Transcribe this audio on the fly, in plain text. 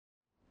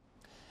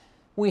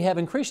We have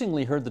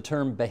increasingly heard the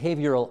term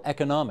behavioral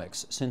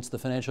economics since the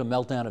financial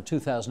meltdown of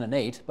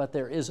 2008, but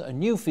there is a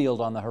new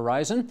field on the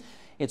horizon.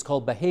 It's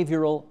called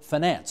behavioral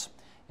finance.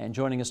 And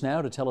joining us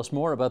now to tell us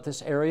more about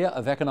this area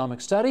of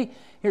economic study,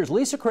 here's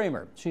Lisa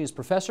Kramer. She is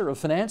professor of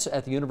finance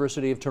at the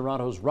University of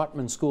Toronto's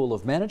Rutman School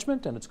of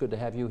Management, and it's good to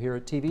have you here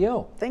at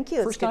TVO. Thank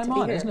you. First time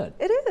on, isn't it?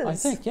 It is. I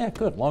think, yeah,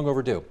 good. Long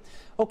overdue.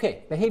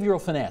 Okay,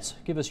 behavioral finance.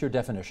 Give us your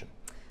definition.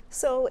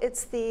 So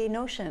it's the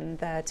notion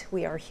that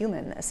we are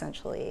human,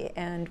 essentially,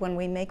 and when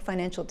we make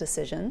financial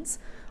decisions,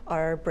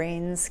 our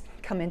brains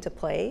come into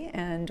play,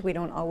 and we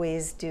don't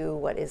always do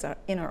what is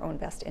in our own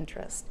best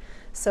interest.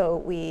 So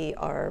we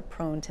are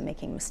prone to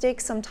making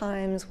mistakes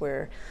sometimes,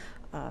 we're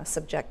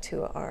subject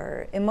to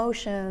our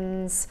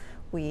emotions,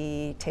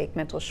 we take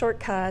mental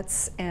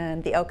shortcuts,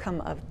 and the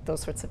outcome of those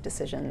sorts of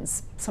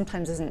decisions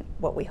sometimes isn't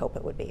what we hope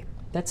it would be.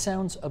 That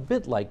sounds a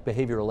bit like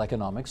behavioral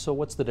economics, so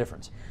what's the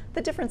difference?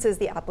 The difference is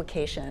the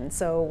application.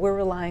 So we're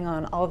relying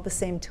on all of the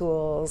same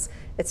tools.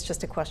 It's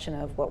just a question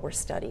of what we're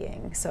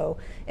studying. So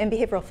in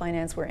behavioral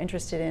finance, we're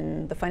interested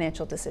in the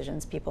financial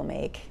decisions people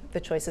make,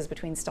 the choices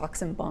between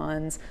stocks and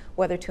bonds,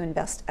 whether to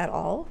invest at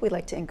all. We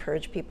like to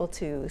encourage people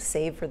to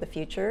save for the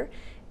future,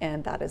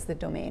 and that is the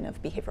domain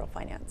of behavioral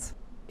finance.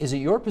 Is it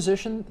your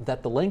position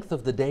that the length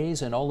of the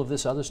days and all of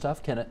this other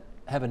stuff can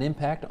have an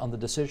impact on the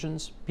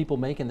decisions people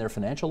make in their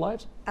financial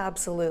lives?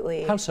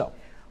 Absolutely. How so?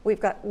 We've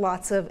got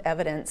lots of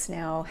evidence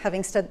now.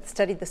 Having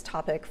studied this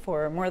topic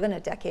for more than a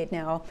decade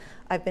now,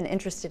 I've been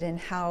interested in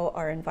how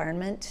our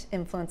environment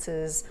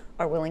influences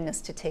our willingness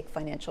to take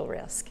financial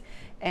risk.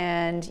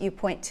 And you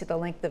point to the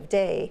length of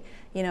day.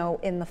 You know,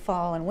 in the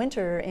fall and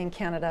winter in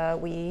Canada,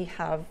 we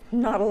have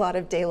not a lot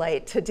of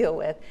daylight to deal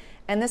with.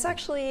 And this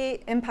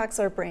actually impacts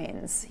our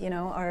brains. You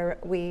know,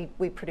 we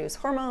produce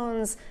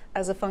hormones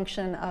as a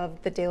function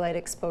of the daylight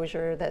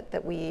exposure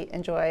that we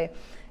enjoy,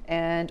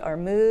 and our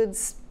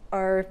moods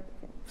are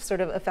sort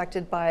of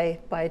affected by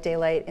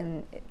daylight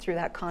through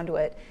that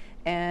conduit.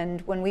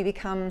 And when we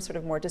become sort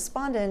of more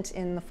despondent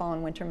in the fall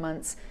and winter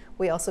months,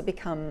 we also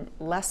become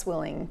less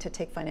willing to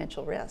take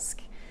financial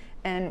risk.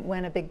 And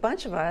when a big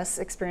bunch of us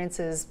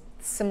experiences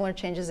similar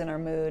changes in our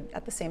mood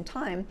at the same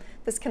time,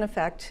 this can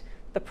affect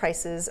the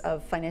prices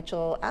of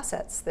financial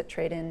assets that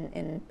trade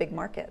in big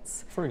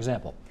markets. For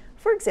example?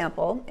 For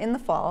example, in the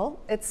fall,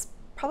 it's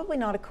probably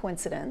not a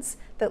coincidence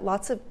that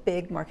lots of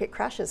big market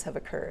crashes have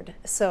occurred.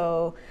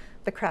 So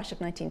the crash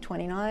of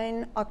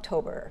 1929,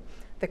 October.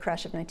 The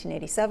crash of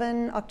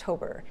 1987,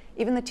 October.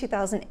 Even the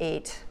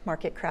 2008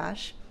 market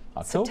crash,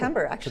 October.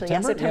 September, actually.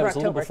 September? Yeah, September, yeah, it was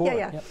October. A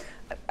little before.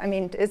 Yeah. I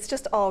mean, it's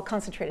just all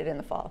concentrated in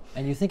the fall.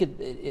 And you think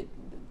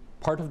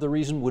part of the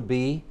reason would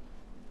be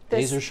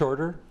days are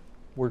shorter?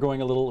 We're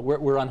going a little,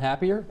 we're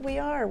unhappier? We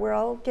are. We're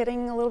all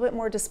getting a little bit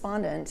more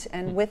despondent.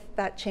 And with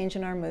that change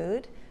in our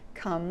mood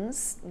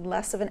comes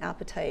less of an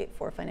appetite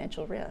for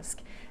financial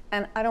risk.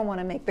 And I don't want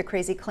to make the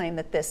crazy claim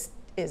that this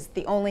is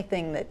the only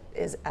thing that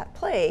is at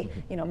play.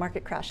 You know,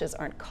 market crashes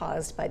aren't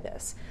caused by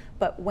this.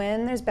 But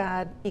when there's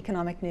bad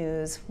economic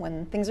news,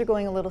 when things are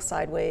going a little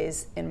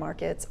sideways in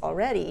markets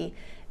already,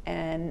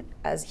 and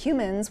as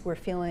humans we're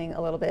feeling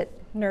a little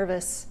bit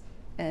nervous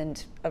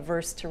and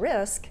averse to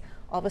risk,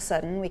 all of a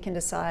sudden we can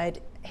decide,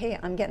 hey,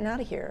 I'm getting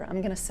out of here. I'm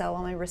going to sell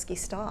all my risky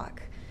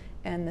stock.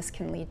 And this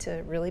can lead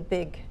to really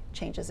big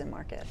changes in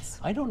markets.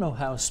 I don't know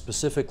how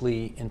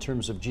specifically in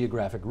terms of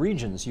geographic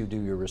regions you do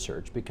your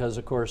research, because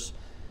of course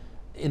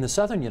in the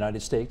southern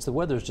United States the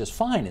weather's just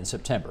fine in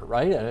September,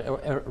 right?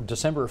 Or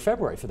December or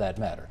February for that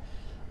matter.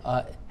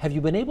 Have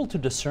you been able to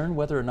discern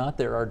whether or not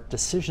there are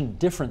decision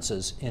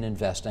differences in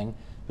investing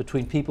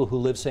between people who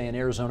live, say, in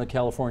Arizona,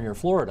 California, or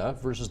Florida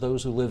versus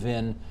those who live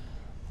in,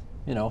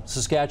 you know,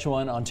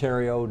 Saskatchewan,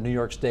 Ontario, New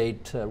York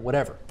State,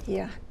 whatever?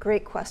 Yeah,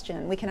 great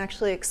question. We can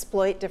actually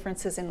exploit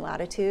differences in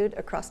latitude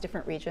across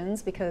different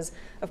regions because,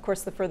 of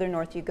course, the further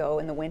north you go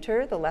in the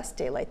winter, the less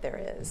daylight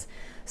there is.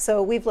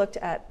 So we've looked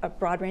at a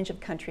broad range of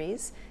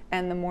countries,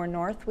 and the more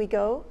north we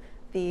go,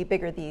 the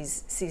bigger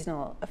these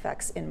seasonal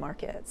effects in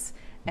markets.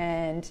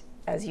 And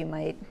as you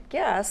might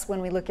guess,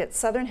 when we look at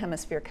southern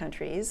hemisphere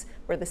countries,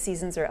 where the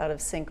seasons are out of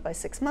sync by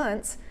 6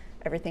 months,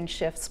 everything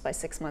shifts by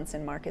 6 months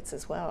in markets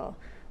as well.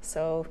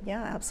 So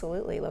yeah,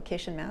 absolutely,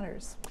 location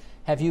matters.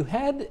 Have you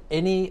had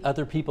any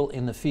other people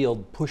in the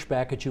field push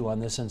back at you on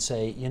this and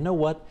say, you know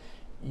what,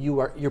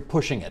 you're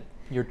pushing it.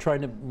 You're trying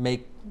to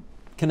make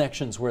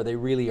connections where they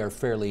really are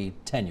fairly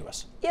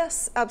tenuous?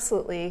 Yes,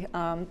 absolutely.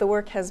 The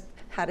work has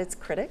had its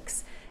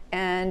critics,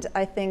 and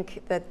I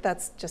think that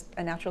that's just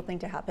a natural thing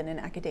to happen in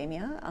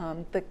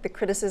academia. The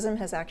criticism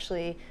has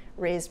actually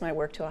raised my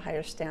work to a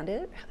higher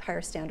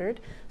standard.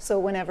 So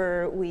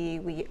whenever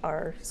we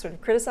are sort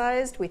of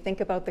criticized, we think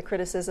about the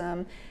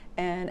criticism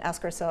and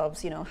ask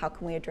ourselves, you know, how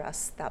can we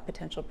address that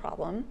potential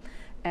problem?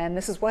 And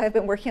this is why I've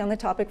been working on the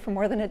topic for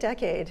more than a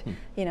decade.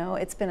 You know,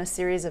 it's been a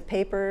series of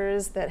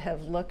papers that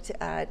have looked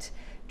at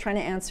trying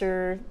to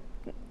answer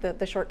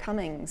the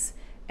shortcomings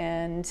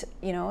And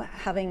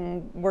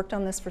having worked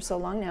on this for so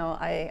long now,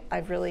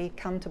 I've really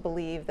come to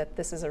believe that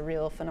this is a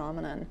real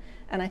phenomenon.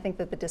 And I think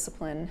that the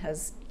discipline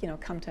has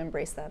come to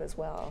embrace that as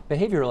well.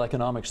 Behavioral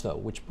economics, though,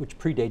 which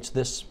predates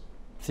this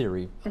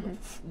theory,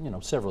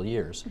 several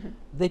years,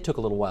 they took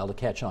a little while to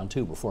catch on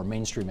too before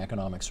mainstream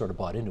economics sort of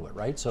bought into it,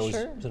 right? So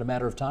Sure. is it a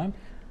matter of time?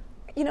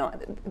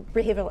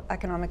 Behavioral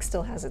economics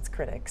still has its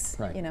critics,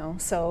 Right.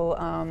 So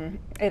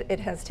it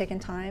has taken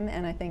time,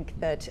 and I think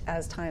that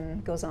as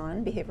time goes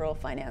on, behavioral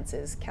finance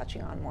is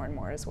catching on more and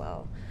more as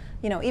well.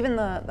 Even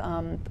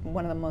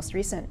one of the most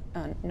recent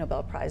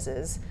Nobel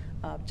Prizes,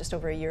 just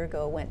over a year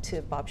ago, went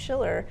to Bob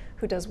Shiller,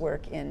 who does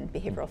work in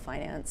behavioral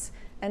finance.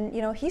 And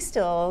he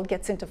still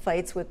gets into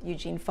fights with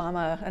Eugene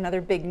Fama, another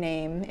big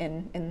name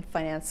in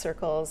finance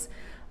circles.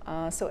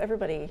 So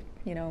everybody,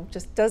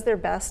 just does their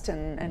best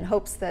and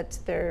hopes that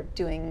they're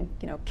doing,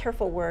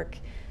 careful work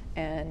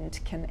and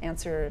can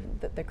answer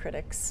the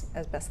critics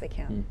as best they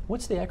can.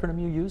 What's the acronym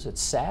you use?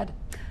 It's SAD?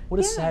 What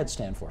does SAD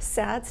stand for?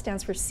 SAD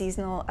stands for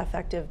Seasonal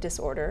Affective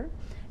Disorder,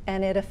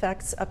 and it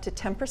affects up to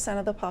 10%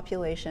 of the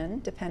population,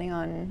 depending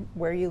on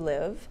where you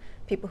live.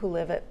 People who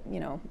live at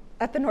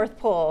the North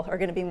Pole are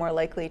going to be more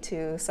likely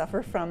to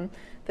suffer from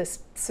this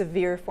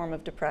severe form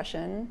of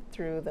depression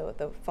through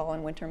the fall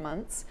and winter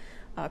months.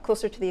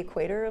 Closer to the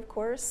equator, of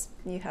course,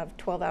 you have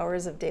 12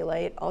 hours of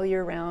daylight all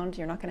year round.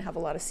 You're not going to have a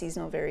lot of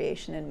seasonal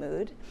variation in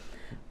mood.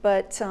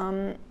 But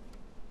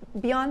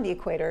beyond the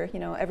equator,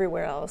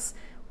 everywhere else,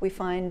 we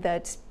find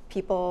that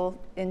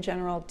people in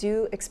general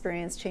do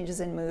experience changes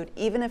in mood.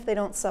 Even if they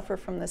don't suffer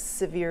from this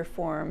severe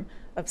form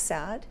of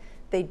SAD,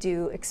 they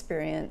do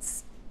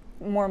experience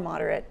more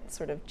moderate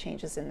sort of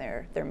changes in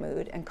their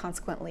mood, and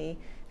consequently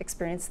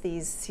experience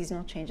these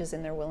seasonal changes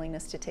in their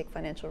willingness to take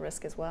financial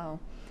risk as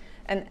well.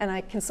 And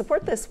I can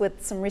support this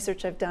with some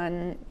research I've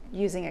done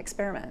using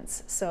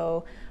experiments.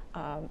 So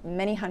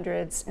many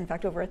hundreds, in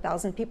fact over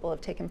 1,000 people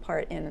have taken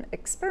part in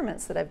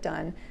experiments that I've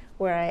done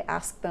where I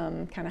ask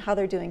them kind of how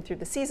they're doing through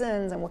the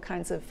seasons and what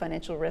kinds of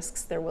financial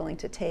risks they're willing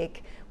to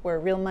take, where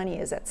real money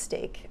is at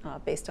stake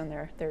based on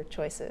their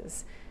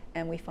choices.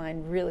 And we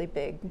find really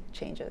big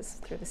changes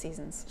through the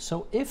seasons.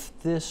 So if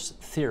this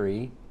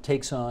theory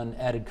takes on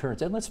added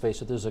currency, and let's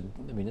face it, there's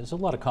a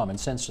lot of common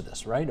sense to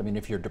this, right?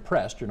 If you're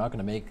depressed, you're not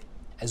going to make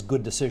as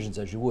good decisions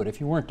as you would if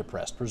you weren't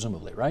depressed,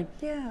 presumably, right?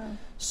 Yeah.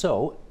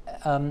 So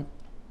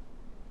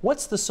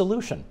what's the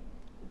solution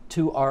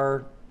to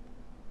our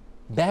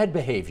bad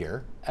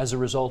behavior as a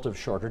result of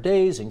shorter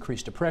days,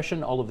 increased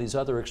depression, all of these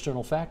other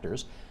external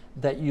factors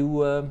that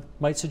you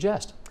might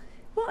suggest?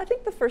 Well, I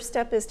think the first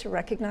step is to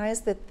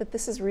recognize that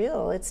this is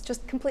real. It's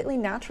just completely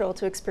natural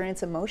to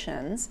experience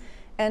emotions,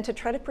 and to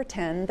try to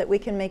pretend that we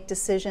can make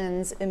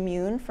decisions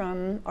immune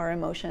from our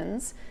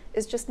emotions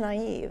is just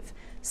naive.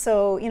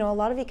 So, a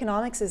lot of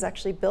economics is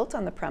actually built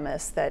on the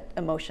premise that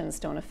emotions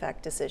don't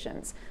affect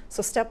decisions.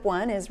 So step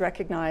one is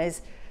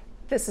recognize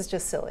this is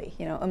just silly.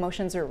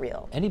 Emotions are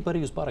real. Anybody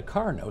who's bought a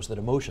car knows that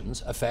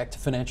emotions affect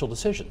financial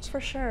decisions.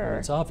 For sure.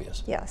 It's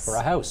obvious. Yes. For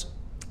a house.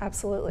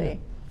 Absolutely. Yeah.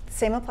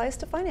 Same applies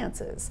to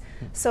finances.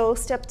 So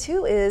step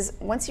two is,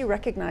 once you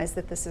recognize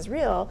that this is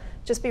real,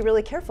 just be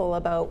really careful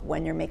about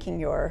when you're making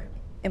your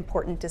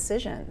important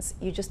decisions.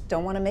 You just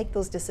don't want to make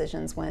those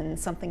decisions when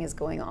something is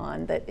going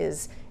on that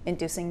is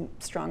inducing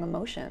strong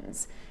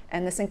emotions.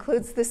 And this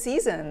includes the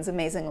seasons,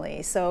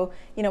 amazingly. So,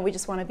 we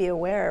just want to be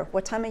aware,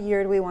 what time of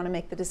year do we want to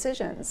make the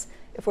decisions?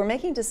 If we're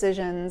making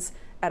decisions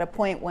at a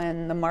point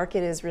when the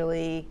market is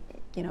really,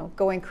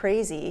 going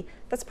crazy,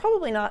 that's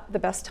probably not the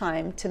best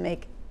time to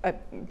make a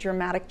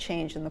dramatic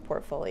change in the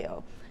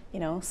portfolio.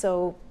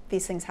 So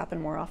these things happen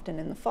more often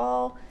in the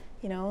fall.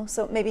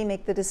 So maybe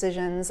make the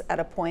decisions at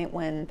a point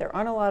when there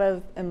aren't a lot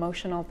of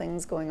emotional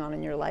things going on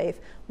in your life,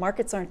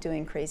 markets aren't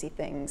doing crazy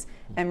things,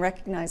 and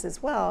recognize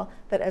as well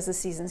that as the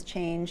seasons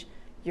change,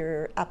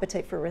 your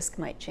appetite for risk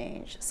might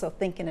change. So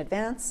think in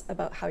advance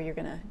about how you're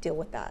going to deal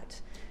with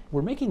that.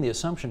 We're making the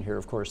assumption here,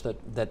 of course,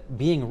 that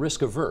being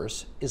risk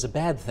averse is a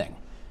bad thing,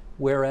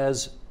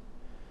 whereas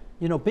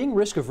being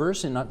risk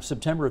averse in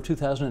September of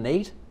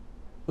 2008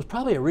 was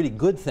probably a really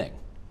good thing.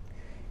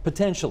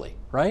 Potentially,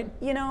 right?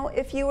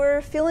 If you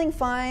were feeling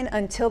fine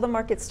until the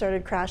market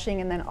started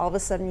crashing and then all of a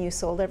sudden you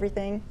sold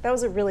everything, that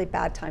was a really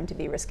bad time to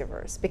be risk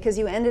averse, because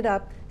you ended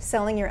up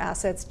selling your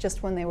assets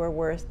just when they were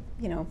worth,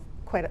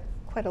 quite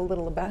a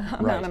little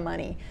amount of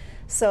money.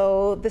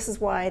 So this is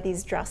why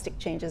these drastic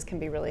changes can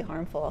be really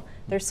harmful.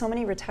 There's so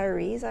many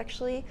retirees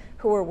actually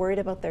who were worried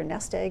about their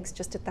nest eggs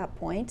just at that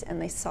point,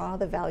 and they saw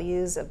the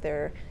values of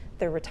their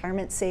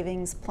retirement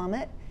savings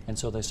plummet. And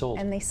so they sold.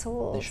 And they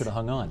sold. They should have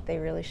hung on. They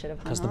really should have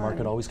hung on. Because the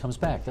market always comes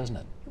back, doesn't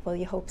it? Well,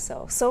 you hope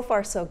so. So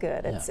far, so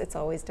good. It's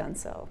always done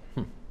so.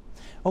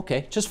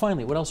 Okay, just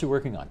finally, what else are you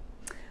working on?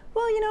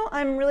 Well,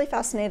 I'm really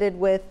fascinated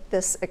with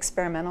this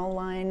experimental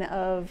line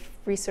of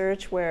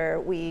research where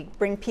we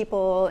bring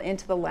people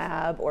into the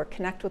lab or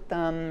connect with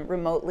them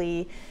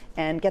remotely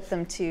and get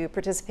them to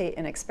participate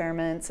in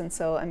experiments. And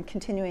so I'm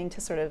continuing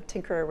to sort of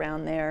tinker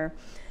around there.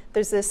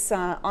 There's this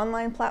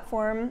online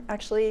platform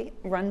actually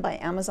run by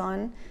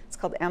Amazon. It's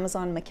called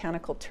Amazon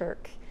Mechanical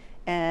Turk.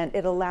 And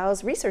it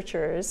allows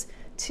researchers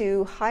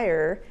to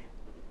hire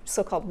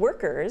so-called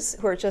workers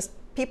who are just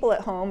people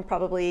at home,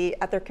 probably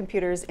at their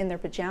computers in their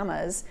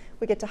pajamas.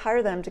 We get to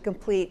hire them to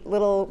complete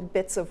little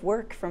bits of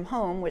work from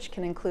home, which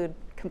can include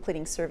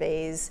completing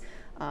surveys,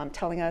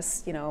 telling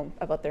us,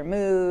 about their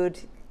mood,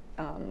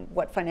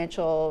 what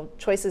financial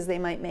choices they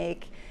might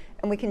make.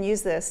 And we can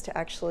use this to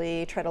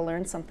actually try to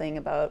learn something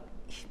about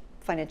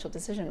financial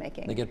decision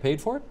making. They get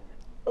paid for it?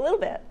 A little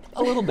bit.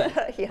 A little bit.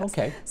 Yes.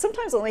 Okay.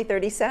 Sometimes only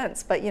 30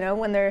 cents, but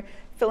when they're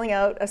filling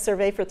out a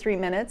survey for 3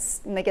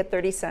 minutes and they get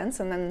 30 cents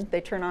and then they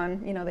turn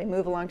on, they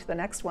move along to the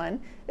next one,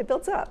 it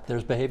builds up.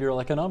 There's behavioral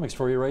economics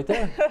for you right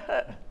there.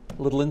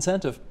 A little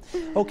incentive.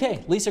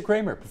 Okay, Lisa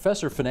Kramer,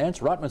 Professor of Finance,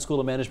 Rotman School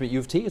of Management, U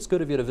of T. It's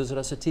good of you to visit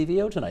us at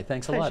TVO tonight.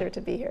 Thanks a lot. Pleasure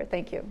to be here.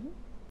 Thank you.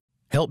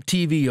 Help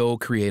TVO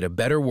create a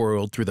better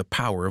world through the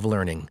power of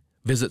learning.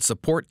 Visit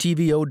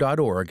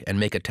supporttvo.org and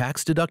make a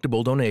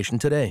tax-deductible donation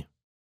today.